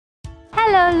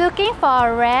Hello, looking for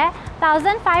a rare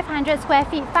 1,500 square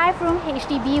feet 5-room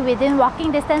HDB within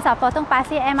walking distance of Potong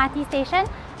Pasir MRT station?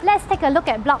 Let's take a look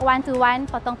at Block 121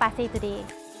 Potong Pasir today.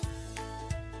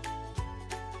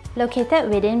 Located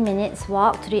within minutes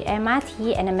walk to the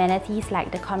MRT and amenities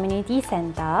like the community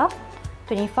centre,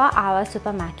 24-hour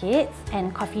supermarkets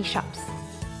and coffee shops.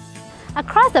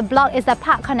 Across the block is the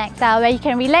park connector where you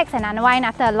can relax and unwind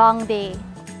after a long day.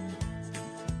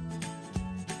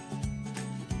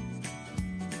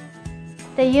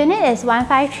 The unit is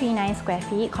 1,539 square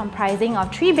feet, comprising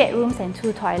of 3 bedrooms and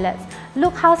 2 toilets.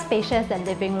 Look how spacious the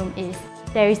living room is.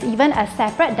 There is even a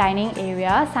separate dining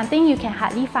area, something you can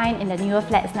hardly find in the newer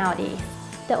flats nowadays.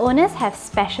 The owners have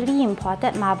specially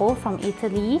imported marble from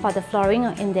Italy for the flooring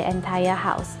in the entire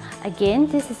house. Again,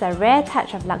 this is a rare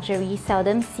touch of luxury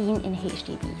seldom seen in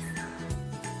HDBs.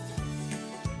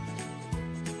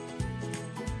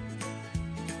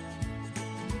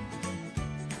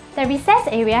 The recess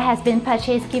area has been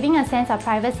purchased, giving a sense of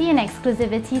privacy and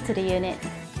exclusivity to the unit.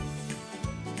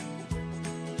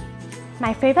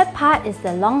 My favourite part is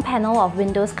the long panel of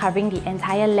windows covering the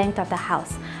entire length of the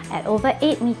house. At over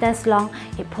 8 meters long,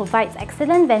 it provides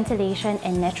excellent ventilation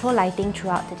and natural lighting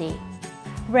throughout the day.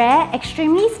 Rare,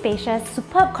 extremely spacious,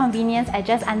 superb convenience at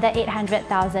just under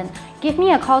 800,000. Give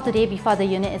me a call today before the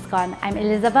unit is gone. I'm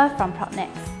Elizabeth from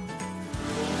PropNext.